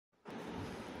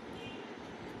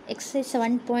Exercise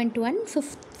 7.1,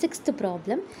 sixth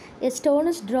problem. A stone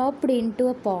is dropped into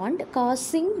a pond,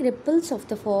 causing ripples of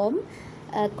the form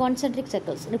concentric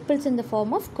circles. Ripples in the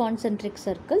form of concentric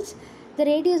circles. The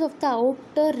radius of the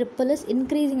outer ripple is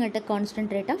increasing at a constant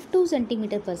rate of 2 cm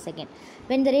per second.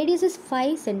 When the radius is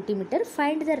 5 cm,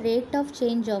 find the rate of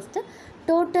change of the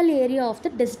total area of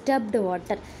the disturbed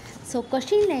water. So,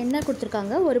 question என்ன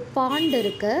கொடுத்துருக்காங்க, ஒரு bond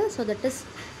இருக்குது. So that is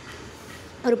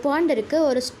ஒரு bond இருக்குது.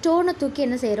 ஒரு ஸ்டோனை தூக்கி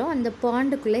என்ன செய்கிறோம், அந்த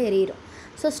பாண்டுக்குள்ளே எறிகிறோம்.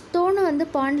 ஸோ ஸ்டோனை வந்து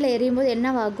பாண்டில் எறியும் போது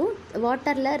என்னவாகும்,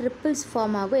 வாட்டரில் ரிப்பிள்ஸ்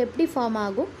ஃபார்ம் ஆகும். எப்படி ஃபார்ம்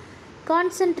ஆகும்,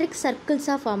 கான்சென்ட்ரிக்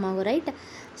சர்க்கிள்ஸாக ஃபார்ம் ஆகும், ரைட்?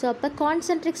 ஸோ அப்போ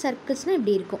கான்சென்ட்ரிக் சர்க்கிள்ஸ்னால்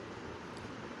இப்படி இருக்கும்.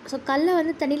 ஸோ கல்லை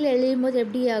வந்து தண்ணியில் எழியும் போது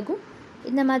எப்படி ஆகும்,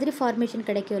 இந்த மாதிரி ஃபார்மேஷன்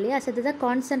கிடைக்கும் இல்லையா? ஸோ இதுதான்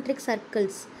கான்சென்ட்ரிக்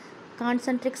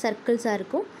சர்க்கிள்ஸாக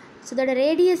இருக்கும். ஸோ இதோட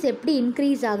ரேடியஸ் எப்படி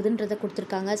இன்க்ரீஸ் ஆகுதுன்றதை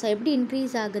கொடுத்துருக்காங்க. ஸோ எப்படி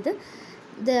இன்க்ரீஸ் ஆகுது,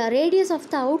 the radius of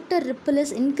the outer ripple is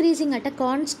increasing at a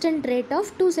constant rate of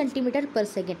 2 cm per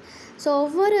second. So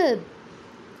ஒவ்வொரு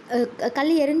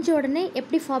கல் எரிஞ்ச உடனே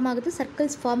எப்படி ஃபார்ம் ஆகுது,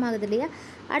 சர்க்கிள்ஸ் ஃபார்ம் ஆகுது இல்லையா?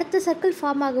 அடுத்த சர்க்கிள்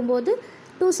ஃபார்ம் ஆகும்போது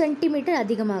 2 cm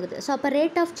அதிகமாகுது. ஸோ அப்போ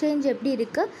ரேட் ஆஃப் சேஞ்ச் எப்படி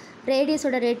இருக்குது,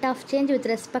 ரேடியஸோட rate of change with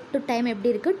respect to time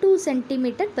எப்படி இருக்குது, 2 cm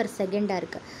per second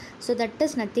இருக்குது. So that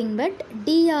is nothing but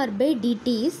dr/dt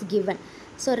is given.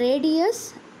 So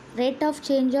rate of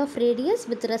change of radius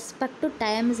with respect to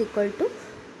time is equal to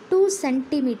 2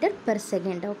 cm per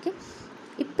second. Okay,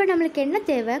 இப்போ நம்மளுக்கு என்ன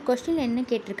தேவை, question என்ன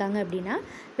கேட்டிருக்காங்க அப்படின்னா,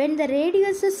 when the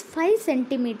radius is 5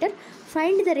 cm,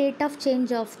 find the rate of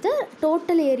change of the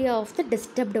total area of the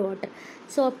disturbed water.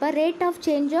 So அப்போ rate of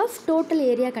change of total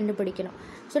area கண்டுபிடிக்கணும்.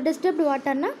 So disturbed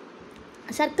waterனா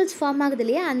circles form ஆகுது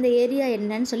இல்லையா, அந்த ஏரியா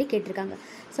என்னன்னு சொல்லி கேட்டிருக்காங்க.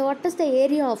 So what is the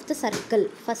area of the circle,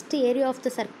 first area of the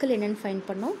circle என்னென்னு find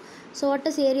பண்ணோம். So what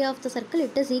is area of the circle,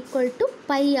 it is equal to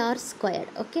πr².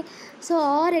 Okay, so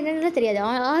R என்னென்னு தெரியாது,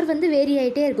 ஆர் வந்து vary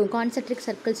ஆகிட்டே இருக்கும், concentric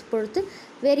circles பொறுத்து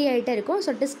vary ஆகிட்டே இருக்கும்.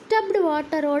 ஸோ டிஸ்டர்ப்டு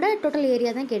வாட்டரோட டோட்டல்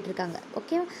ஏரியா தான் கேட்டிருக்காங்க.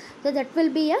 Okay, so that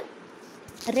will be a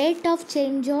rate of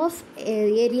change of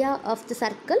area of the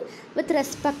circle with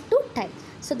respect to time.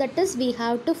 So that is we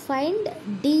have to find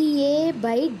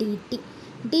dA/dt.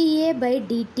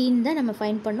 dA/dt தான் நம்ம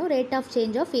find பண்ணோம். rate of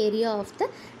change of area of the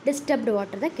disturbed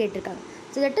water தான் கேட்டிருக்காங்க.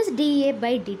 So that is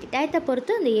dA/dt. டயத்தை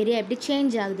பொறுத்து அந்த area எப்படி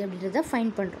change ஆகுது அப்படின்றத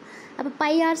ஃபைண்ட் பண்ணுறோம். அப்போ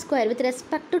πr² with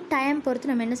respect to time பொறுத்து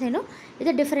நம்ம என்ன செய்யணும்,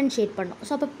 இதை டிஃப்ரென்ஷியேட் பண்ணணும்.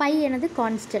 ஸோ அப்போ பை என்னது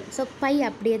கான்ஸ்டன்ட், ஸோ பை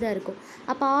அப்படியே தான் இருக்கும்.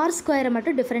 அப்போ r²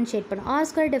 மட்டும் டிஃப்ரென்ஷியேட் பண்ணணும்.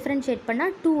 r² டிஃப்ரென்ஷியேட்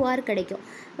பண்ணால் 2r கிடைக்கும்.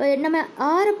 நம்ம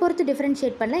ஆரை பொறுத்து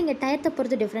டிஃப்ரென்ஷியேட் பண்ணல, இங்கே டயத்தை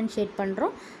பொறுத்து டிஃப்ரென்ஷியேட்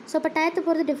பண்ணுறோம். ஸோ அப்போ டயத்தை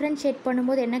பொறுத்து டிஃப்ரென்ஷியேட்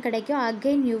பண்ணும்போது என்ன கிடைக்கும்,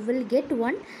 again you will get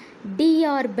 1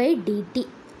 dr/dt.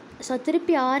 So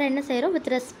திருப்பி ஆர் என்ன செய்கிறோம், with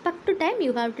respect to time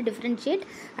you have to differentiate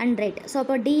and right. So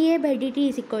அப்போ dA/dt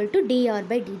is equal to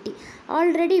dr/dt.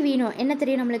 Already வீணும் என்ன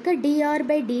தெரியும் நம்மளுக்கு,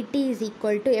 dr/dt இஸ்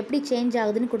ஈக்குவல் டு எப்படி சேஞ்ச்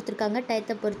ஆகுதுன்னு கொடுத்துருக்காங்க,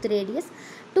 டயத்தை பொறுத்து ரேடியஸ்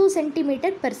 2 cm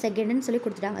per secondன்னு சொல்லி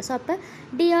கொடுத்துட்டாங்க. ஸோ அப்போ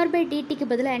dr/dtக்கு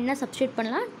பதிலாக என்ன சப்ஸ்டியூட்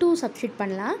பண்ணலாம், 2 சப்ஸ்டியூட்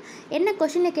பண்ணலாம். என்ன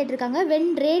கொஷனில் கேட்டிருக்காங்க, when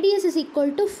radius is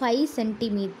equal to 5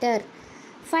 cm,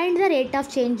 find the rate of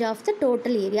change of the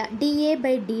total area.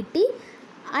 dA/dt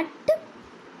at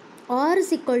r is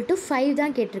equal to 5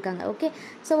 தான் கேட்டிருக்காங்க. Okay,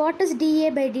 so what is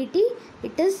dA/dt,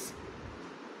 it is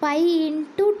π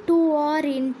into 2r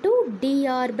into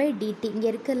dr/dt. இங்கே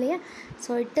இருக்குது இல்லையா,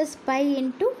 so it is π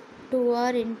into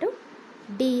 2r into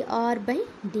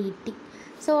dr/dt.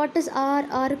 So what is r,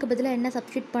 ஆருக்கு பதிலாக என்ன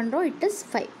substitute பண்ணுறோம், it is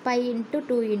 5, π into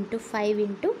 2 into 5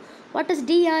 into what is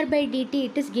dr/dt,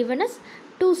 it is given as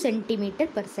 2 cm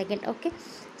per second. Okay,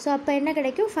 so அப்போ என்ன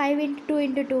கிடைக்கும், 5 into 2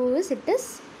 into 2 is it is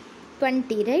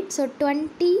 20, right? So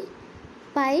 20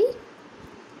 pi,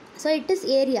 so it is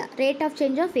area, rate of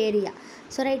change of area.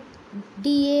 So right,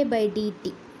 dA/dt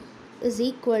is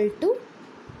equal to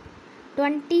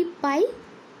 20 pi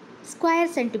square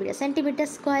centimeter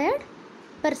squared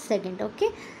per second.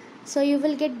 Okay, so you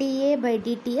will get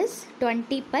dA/dt as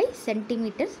 20 pi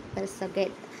centimeters per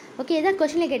second. Okay, இதான்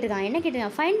கொஸ்டினில் கேட்டிருக்காங்க. என்ன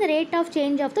கேட்டிருக்காங்க, find the rate of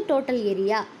change of the total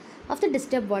area of the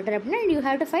disturbed water அப்படின்னா you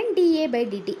have to find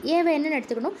dA/dt. ஏவை என்னன்னு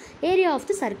எடுத்துக்கணும், area of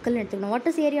the சர்க்கிள்னு எடுத்துக்கணும். What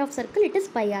is area of circle, it is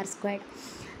πr².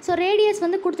 So radius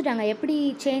வந்து கொடுத்துட்டாங்க, எப்படி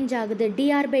change ஆகுது,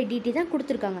 dr/dt தான்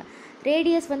கொடுத்துருக்காங்க.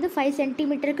 ரேடியஸ் வந்து 5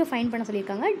 cm ஃபைன் பண்ண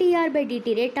சொல்லியிருக்காங்க. dr/dt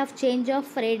rate of change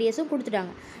of ரேடியஸும்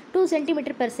கொடுத்துட்டாங்க, 2 cm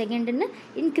per secondன்னு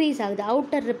இன்க்ரீஸ் ஆகுது.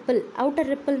 Outer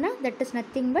ரிப்பிள்னால் that is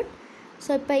nothing but,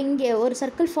 so இப்போ இங்கே ஒரு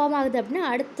சர்க்கிள் ஃபார்ம் ஆகுது அப்படின்னா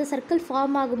அடுத்த சர்க்கிள்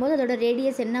ஃபார்ம் ஆகும்போது அதோட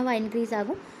ரேடியஸ் என்னவா இன்க்ரீஸ்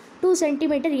ஆகும், 2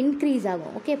 cm இன்க்ரீஸ்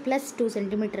ஆகும். ஓகே, ப்ளஸ் 2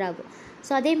 cm ஆகும்.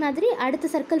 ஸோ அதே மாதிரி அடுத்த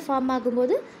சர்க்கிள் ஃபார்ம்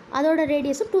ஆகும்போது அதோட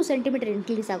ரேடியஸும் 2 cm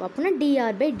இன்க்ரீஸ் ஆகும். அப்படின்னா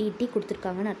dr/dt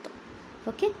கொடுத்துருக்காங்கன்னு அர்த்தம்.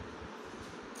 ஓகே.